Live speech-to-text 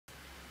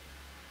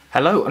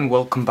Hello and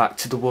welcome back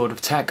to the World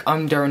of Tech.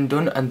 I'm Darren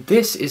Dunn and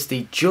this is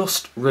the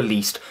just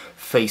released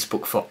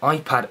Facebook for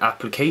iPad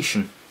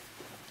application.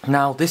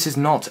 Now this is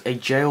not a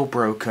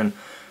jailbroken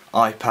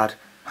iPad,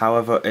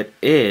 however it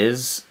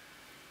is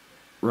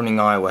running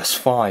iOS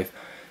 5.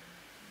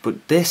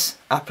 But this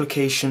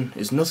application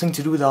is nothing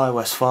to do with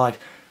iOS 5,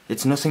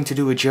 it's nothing to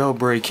do with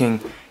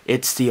jailbreaking,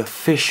 it's the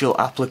official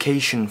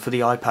application for the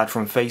iPad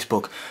from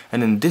Facebook.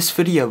 And in this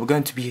video we're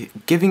going to be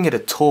giving it a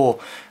tour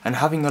and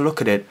having a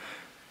look at it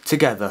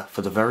together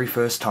for the very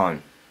first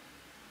time.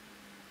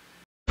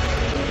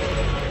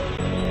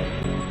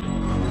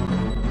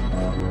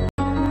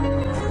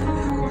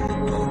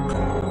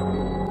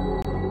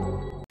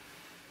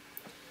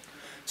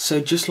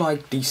 So just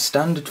like the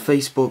standard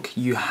Facebook,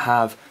 you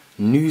have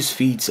news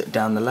feeds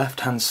down the left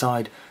hand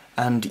side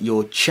and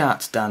your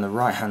chat down the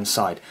right hand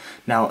side.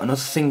 Now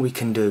another thing we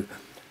can do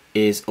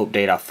is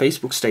update our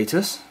Facebook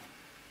status.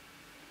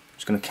 I'm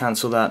just going to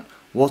cancel that.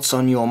 What's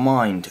on your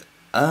mind?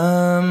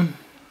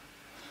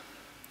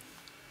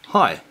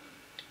 Hi.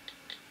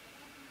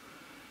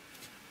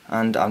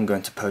 And I'm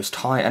going to post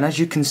hi, and as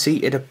you can see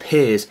it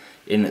appears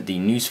in the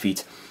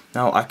newsfeed.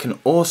 Now I can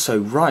also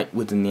write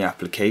within the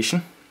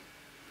application.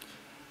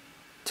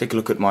 Take a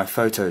look at my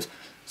photos.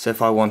 So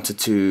if I wanted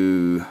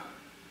to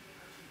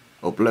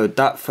upload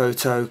that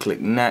photo,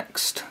 click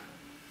next,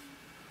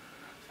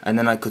 and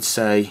then I could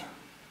say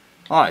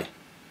hi,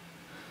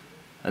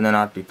 and then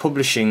I'd be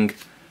publishing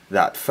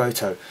that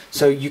photo.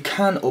 So you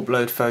can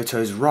upload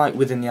photos right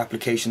within the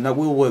application. That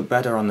will work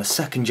better on the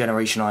second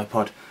generation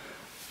iPod,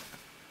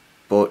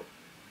 but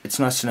it's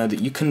nice to know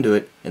that you can do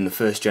it in the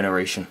first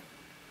generation.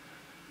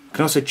 You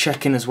can also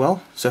check in as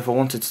well, so if I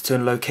wanted to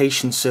turn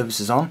location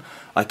services on,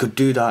 I could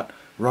do that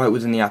right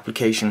within the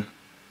application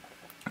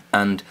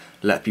and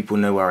let people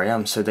know where I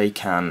am so they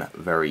can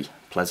very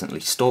pleasantly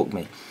stalk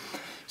me.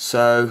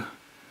 So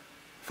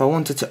if I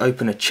wanted to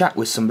open a chat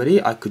with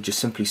somebody, I could just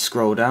simply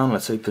scroll down.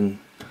 Let's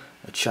open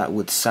a chat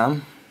with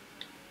Sam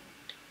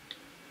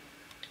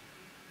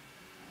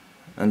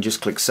and just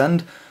click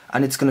send,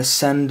 and it's going to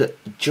send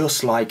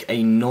just like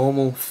a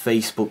normal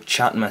Facebook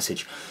chat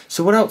message.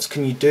 So what else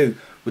can you do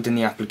within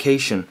the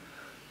application?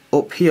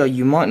 Up here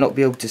you might not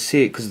be able to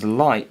see it because of the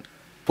light,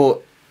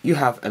 but you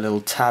have a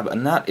little tab,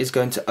 and that is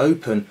going to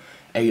open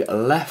a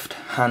left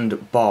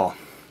hand bar.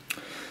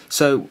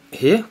 So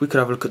here we could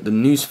have a look at the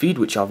news feed,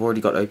 which I've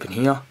already got open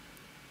here.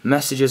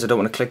 Messages, I don't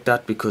want to click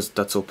that because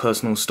that's all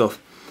personal stuff.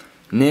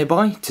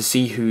 Nearby, to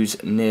see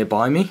who's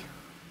nearby me.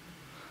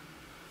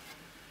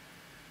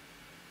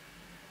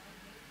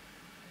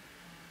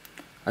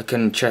 I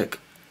can check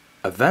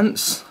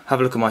events,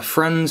 have a look at my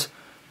friends,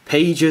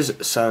 pages,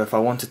 so if I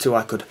wanted to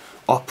I could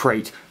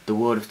operate the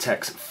World of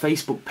Tech's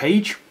Facebook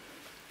page.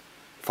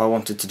 If I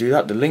wanted to do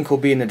that, the link will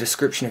be in the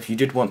description if you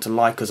did want to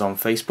like us on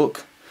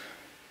Facebook.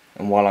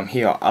 And while I'm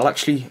here, I'll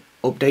actually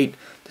update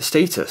the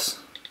status.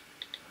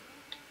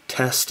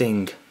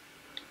 Testing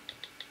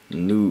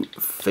new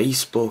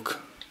Facebook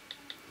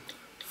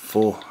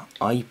for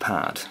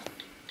iPad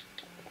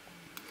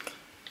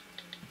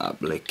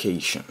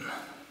application.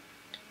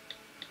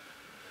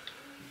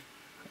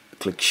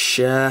 Click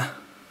share,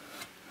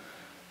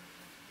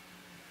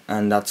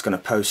 and that's going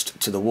to post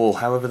to the wall.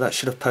 However, that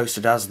should have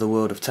posted as the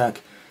World of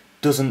Tech.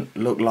 Doesn't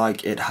look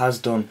like it has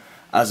done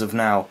as of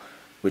now,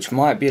 which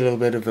might be a little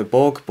bit of a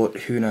bug, but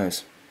who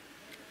knows.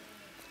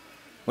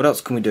 What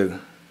else can we do?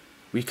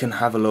 We can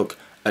have a look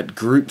at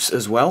groups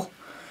as well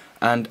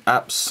and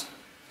apps.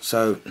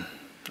 So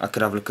I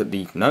could have a look at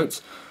the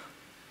notes.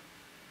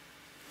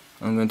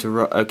 I'm going to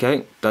write,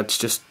 okay, that's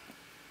just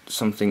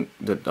something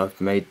that I've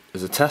made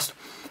as a test.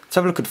 Let's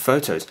have a look at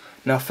photos.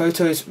 Now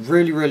photos,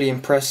 really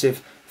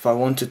impressive. If I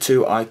wanted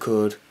to, I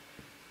could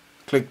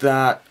click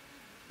that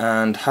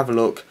and have a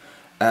look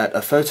at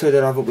a photo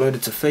that I've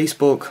uploaded to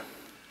Facebook.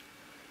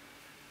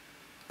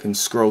 Can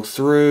scroll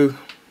through,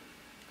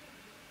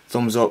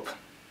 thumbs up,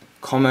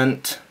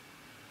 comment,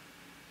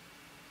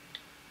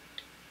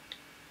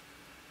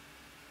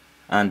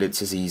 and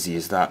it's as easy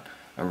as that.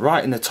 And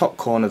right in the top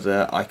corner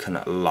there I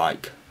can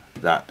like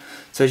that.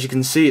 So as you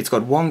can see, it's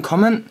got one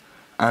comment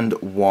and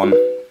one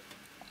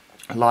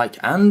like,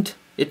 and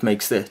it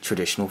makes the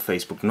traditional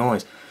Facebook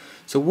noise.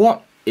 So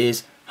what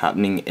is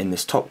happening in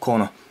this top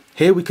corner?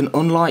 Here we can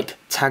unlike,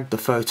 tag the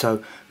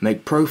photo,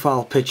 make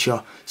profile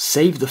picture,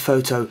 save the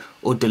photo,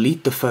 or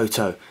delete the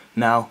photo.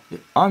 Now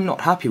if I'm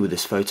not happy with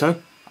this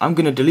photo, I'm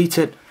going to delete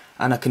it,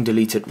 and I can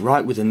delete it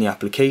right within the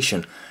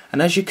application.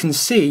 And as you can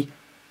see,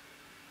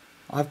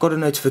 I've got a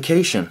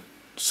notification.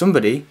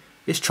 Somebody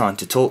is trying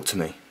to talk to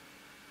me.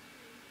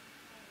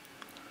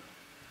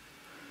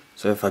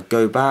 So if I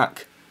go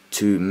back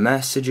to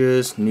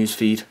messages,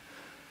 newsfeed,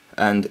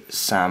 and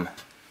Sam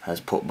has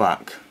put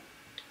back.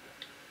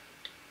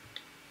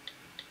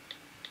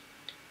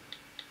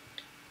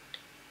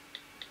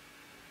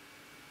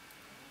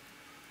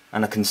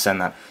 And I can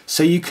send that.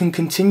 So you can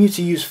continue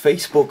to use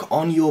Facebook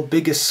on your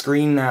biggest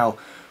screen now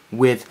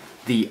with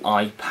the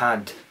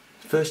iPad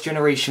first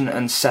generation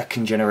and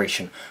second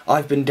generation.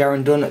 I've been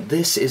Darren Dunn.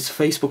 This is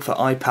Facebook for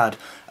iPad,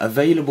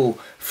 available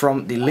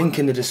from the link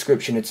in the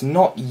description. It's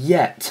not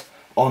yet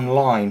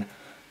online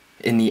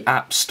in the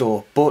App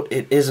Store, but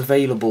it is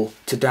available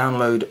to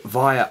download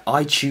via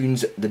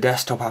iTunes, the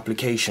desktop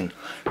application.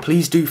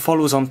 Please do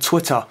follow us on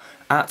Twitter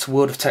at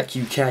World of Tech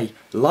UK.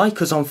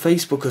 Like us on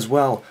Facebook as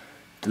well.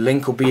 The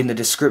link will be in the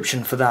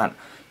description for that.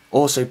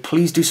 Also,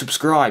 please do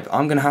subscribe.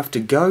 I'm going to have to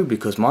go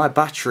because my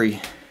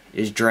battery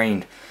is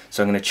drained.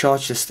 So I'm going to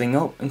charge this thing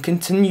up and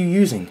continue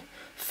using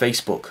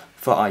Facebook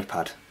for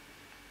iPad.